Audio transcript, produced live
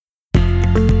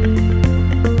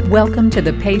Welcome to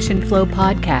the Patient Flow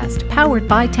podcast, powered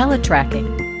by Teletracking.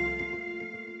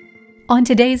 On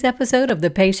today's episode of the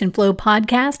Patient Flow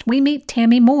podcast, we meet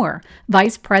Tammy Moore,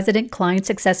 Vice President Client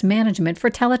Success Management for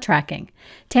Teletracking.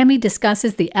 Tammy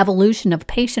discusses the evolution of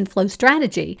patient flow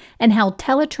strategy and how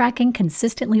teletracking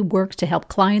consistently works to help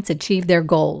clients achieve their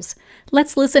goals.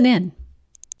 Let's listen in.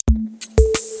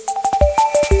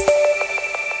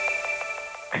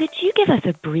 Could you give us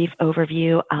a brief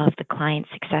overview of the Client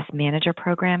Success Manager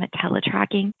program at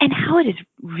Teletracking and how it has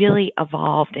really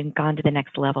evolved and gone to the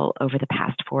next level over the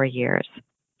past 4 years?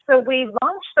 So we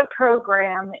launched the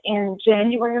program in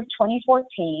January of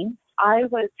 2014. I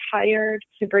was hired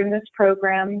to bring this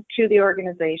program to the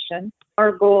organization.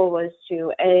 Our goal was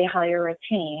to, hire a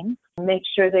team, make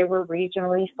sure they were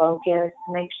regionally focused,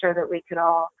 make sure that we could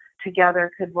all together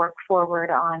could work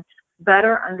forward on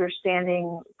better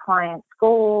understanding clients'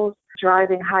 goals,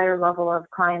 driving higher level of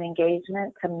client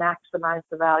engagement to maximize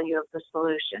the value of the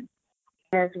solution.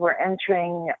 As we're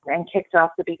entering and kicked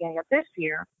off the beginning of this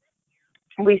year,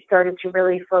 we started to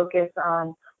really focus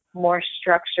on more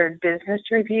structured business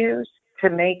reviews to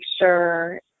make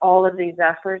sure all of these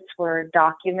efforts were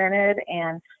documented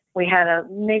and we had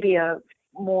maybe a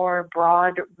more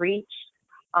broad reach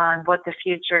on what the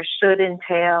future should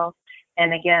entail.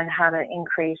 And again, how to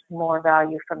increase more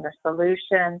value from the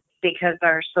solution, because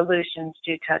our solutions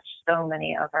do touch so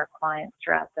many of our clients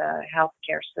throughout the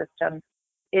healthcare system.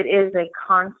 It is a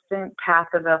constant path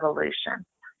of evolution.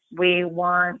 We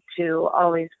want to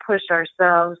always push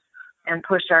ourselves and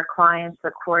push our clients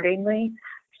accordingly.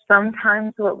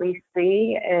 Sometimes what we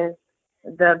see is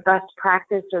the best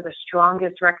practice or the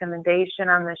strongest recommendation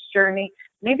on this journey.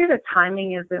 Maybe the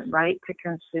timing isn't right to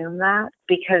consume that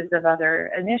because of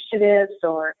other initiatives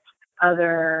or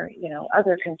other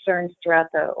concerns throughout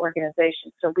the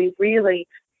organization. So we really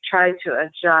try to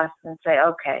adjust and say,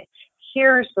 okay,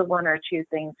 here's the one or two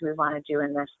things we want to do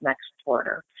in this next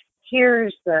quarter.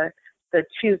 Here's the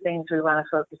two things we want to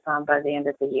focus on by the end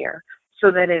of the year, so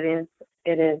that it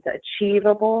is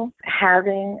achievable.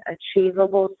 Having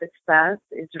achievable success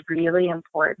is really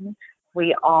important.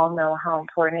 We all know how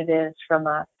important it is from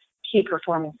a key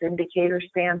performance indicator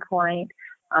standpoint,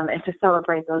 and to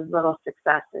celebrate those little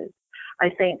successes. I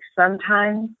think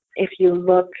sometimes if you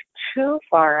look too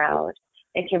far out,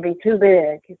 it can be too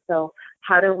big. So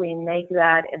how do we make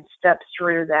that and step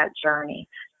through that journey?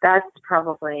 That's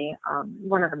probably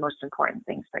one of the most important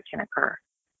things that can occur.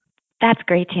 That's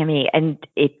great, Tammy. And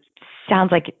it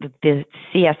sounds like the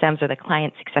CSMs or the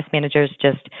Client Success Managers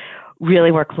just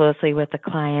really work closely with the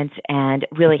clients and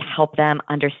really help them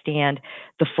understand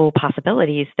the full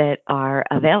possibilities that are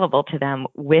available to them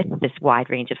with this wide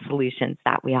range of solutions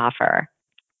that we offer.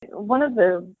 One of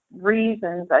the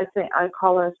reasons I think I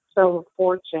call us so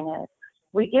fortunate,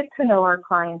 we get to know our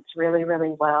clients really,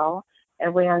 really well,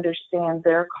 and we understand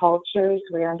their cultures,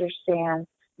 we understand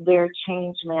their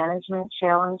change management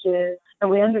challenges,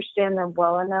 and we understand them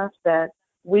well enough that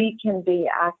we can be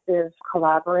active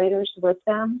collaborators with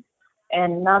them.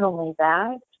 And not only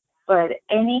that, but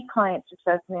any client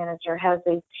success manager has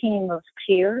a team of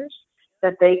peers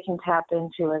that they can tap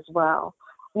into as well.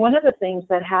 One of the things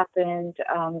that happened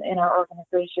in our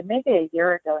organization maybe a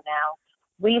year ago now,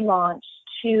 we launched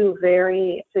two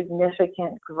very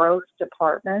significant growth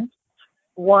departments.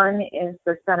 One is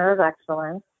the Center of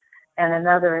Excellence, and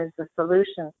another is the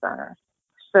Solution Center.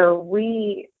 So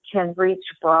we can reach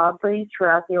broadly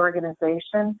throughout the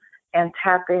organization and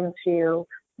tap into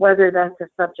whether that's a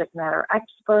subject matter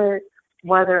expert,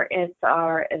 whether it's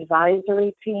our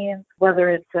advisory team, whether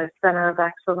it's a Center of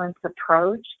Excellence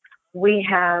approach. We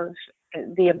have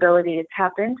the ability to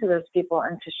tap into those people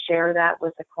and to share that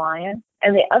with the client.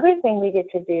 And the other thing we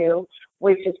get to do,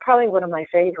 which is probably one of my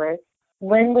favorites,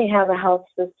 when we have a health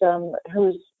system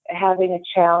who's having a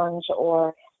challenge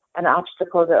or an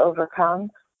obstacle to overcome,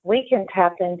 we can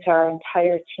tap into our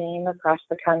entire team across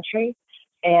the country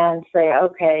and say,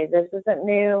 okay, this isn't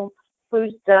new.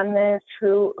 Who's done this?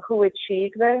 Who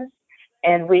achieved this?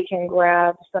 And we can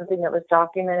grab something that was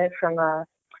documented from a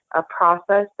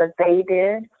process that they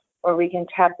did, or we can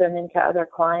tap them into other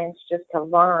clients just to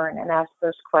learn and ask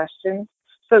those questions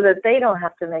so that they don't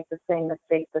have to make the same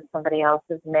mistake that somebody else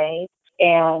has made.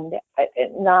 And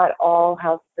not all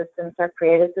health systems are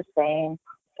created the same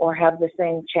or have the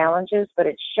same challenges, but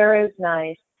it sure is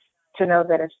nice to know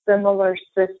that a similar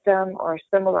system or a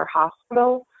similar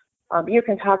hospital, you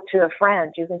can talk to a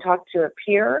friend, you can talk to a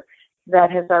peer that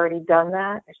has already done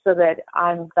that, so that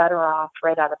I'm better off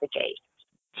right out of the gate.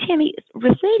 Tammy,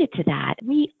 related to that,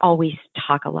 we always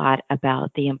talk a lot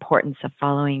about the importance of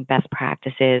following best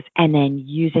practices and then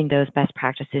using those best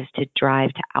practices to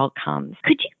drive to outcomes.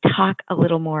 Could you talk a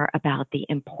little more about the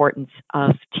importance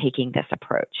of taking this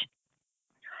approach?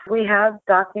 We have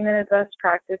documented best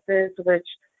practices, which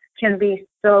can be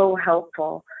so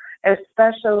helpful,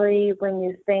 especially when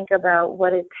you think about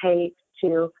what it takes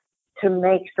to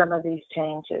make some of these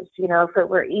changes. You know, if it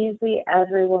were easy,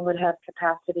 everyone would have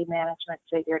capacity management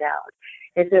figured out.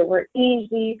 If it were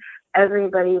easy,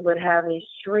 everybody would have a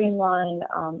streamlined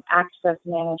access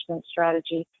management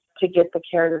strategy to get the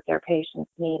care that their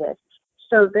patients needed.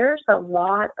 So there's a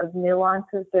lot of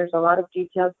nuances, there's a lot of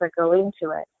details that go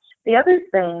into it. The other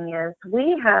thing is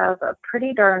we have a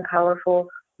pretty darn powerful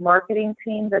marketing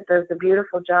team that does a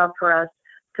beautiful job for us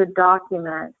to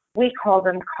document. We call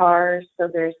them CARs, so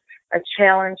there's a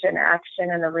challenge, an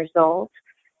action, and a result,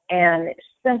 and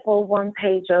simple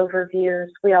one-page overviews.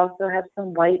 We also have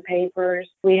some white papers.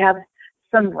 We have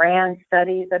some RAND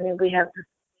studies. I mean, we have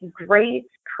great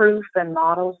proof and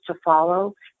models to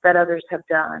follow that others have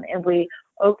done, and we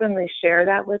openly share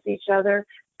that with each other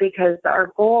because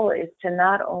our goal is to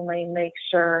not only make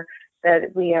sure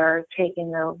that we are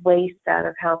taking the waste out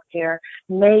of healthcare,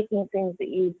 making things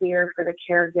easier for the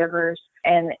caregivers,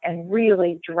 and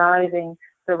really driving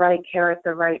the right care at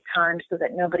the right time so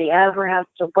that nobody ever has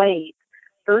to wait.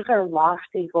 Those are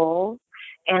lofty goals.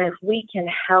 And if we can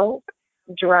help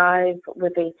drive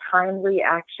with a timely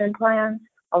action plan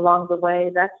along the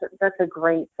way, that's a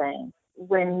great thing.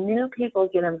 When new people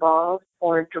get involved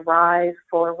or drive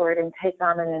forward and take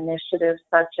on an initiative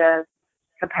such as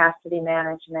capacity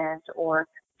management or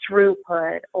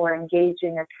throughput or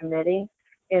engaging a committee,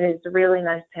 it is really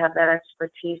nice to have that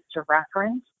expertise to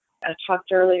reference. I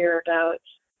talked earlier about,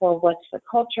 well, what's the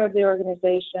culture of the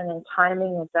organization, and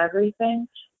timing is everything.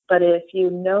 But if you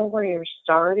know where you're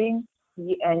starting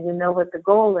and you know what the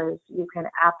goal is, you can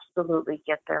absolutely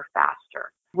get there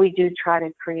faster. We do try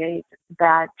to create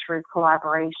that through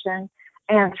collaboration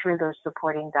and through those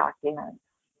supporting documents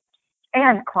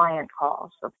and client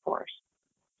calls, of course.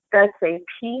 That's a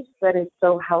piece that is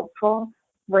so helpful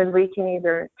when we can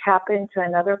either tap into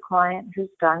another client who's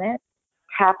done it,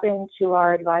 tap into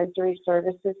our advisory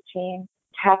services team,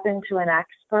 tap into an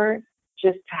expert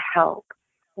just to help.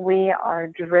 We are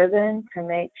driven to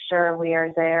make sure we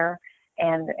are there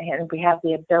and we have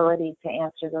the ability to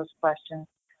answer those questions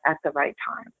at the right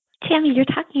time. Tammy, you're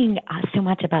talking so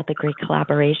much about the great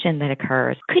collaboration that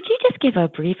occurs. Could you just give a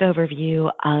brief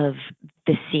overview of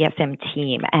the CSM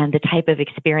team and the type of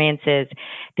experiences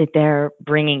that they're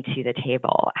bringing to the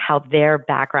table, how their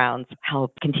backgrounds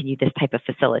help continue this type of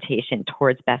facilitation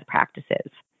towards best practices?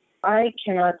 I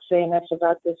cannot say enough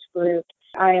about this group.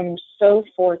 I am so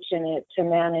fortunate to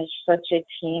manage such a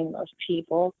team of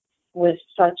people with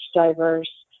such diverse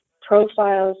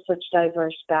profiles, such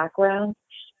diverse backgrounds,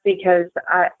 because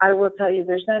I will tell you,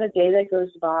 there's not a day that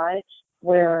goes by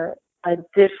where a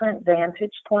different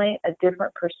vantage point, a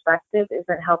different perspective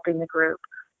isn't helping the group.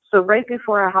 So right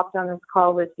before I hopped on this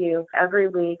call with you, every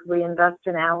week we invest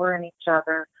an hour in each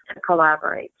other to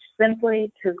collaborate,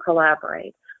 simply to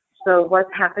collaborate. So what's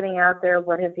happening out there?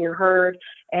 What have you heard?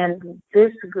 And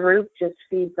this group just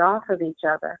feeds off of each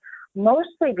other,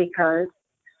 mostly because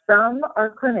some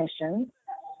are clinicians,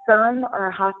 some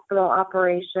are hospital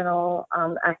operational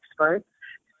experts,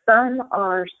 some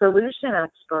are solution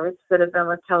experts that have been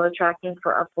with teletracking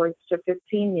for upwards to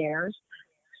 15 years.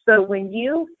 So when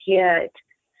you get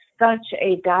such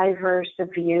a diverse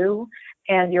view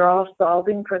and you're all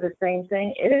solving for the same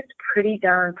thing, it is pretty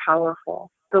darn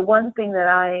powerful. The one thing that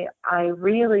I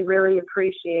really, really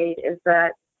appreciate is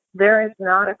that there is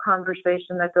not a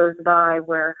conversation that goes by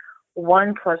where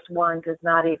 1 + 1 does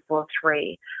not equal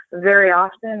 3. Very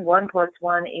often, 1 +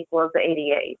 1 equals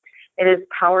 88. It is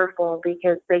powerful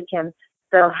because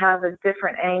they'll have a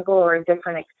different angle or a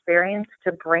different experience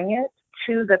to bring it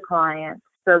to the client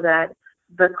so that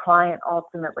the client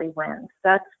ultimately wins.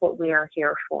 That's what we are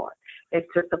here for, is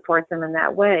to support them in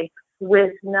that way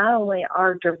with not only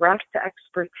our direct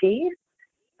expertise,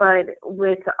 but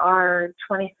with our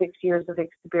 26 years of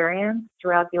experience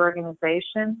throughout the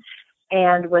organization,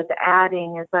 and with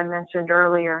adding, as I mentioned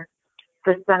earlier,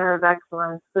 the Center of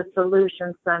Excellence, the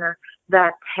Solution Center,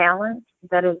 that talent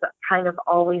that is kind of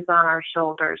always on our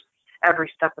shoulders every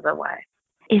step of the way.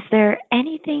 Is there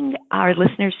anything our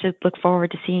listeners should look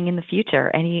forward to seeing in the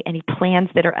future? Any plans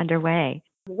that are underway?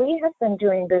 We have been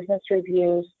doing business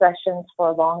review sessions for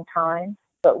a long time,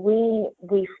 but we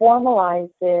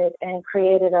formalized it and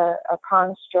created a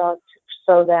construct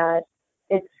so that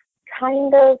it's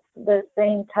kind of the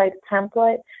same type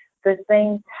template, the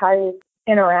same type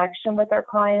interaction with our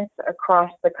clients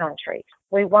across the country.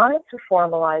 We wanted to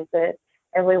formalize it,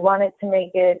 and we wanted to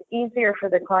make it easier for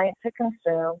the client to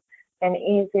consume and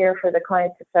easier for the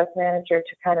client success manager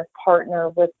to kind of partner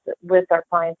with our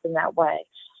clients in that way.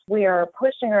 We are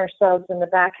pushing ourselves in the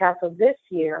back half of this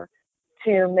year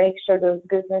to make sure those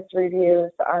business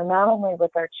reviews are not only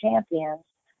with our champions,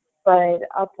 but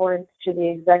upwards to the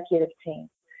executive team.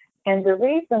 And the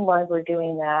reason why we're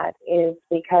doing that is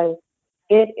because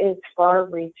it is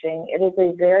far-reaching. It is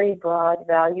a very broad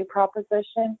value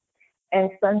proposition. And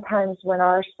sometimes when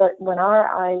our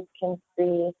eyes can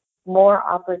see more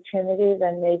opportunity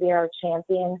than maybe our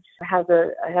champion has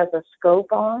a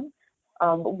scope on,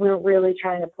 we're really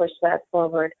trying to push that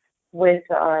forward with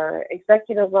our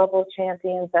executive level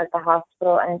champions at the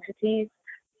hospital entities,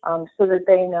 so that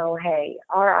they know, hey,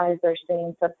 our eyes are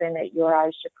seeing something that your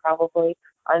eyes should probably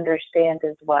understand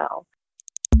as well.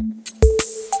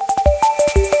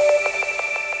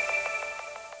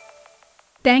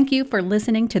 Thank you for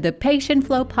listening to the Patient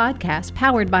Flow podcast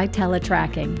powered by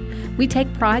Teletracking. We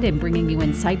take pride in bringing you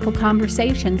insightful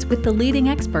conversations with the leading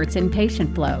experts in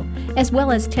patient flow, as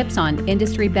well as tips on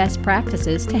industry best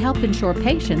practices to help ensure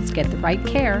patients get the right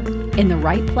care in the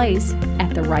right place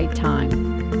at the right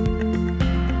time.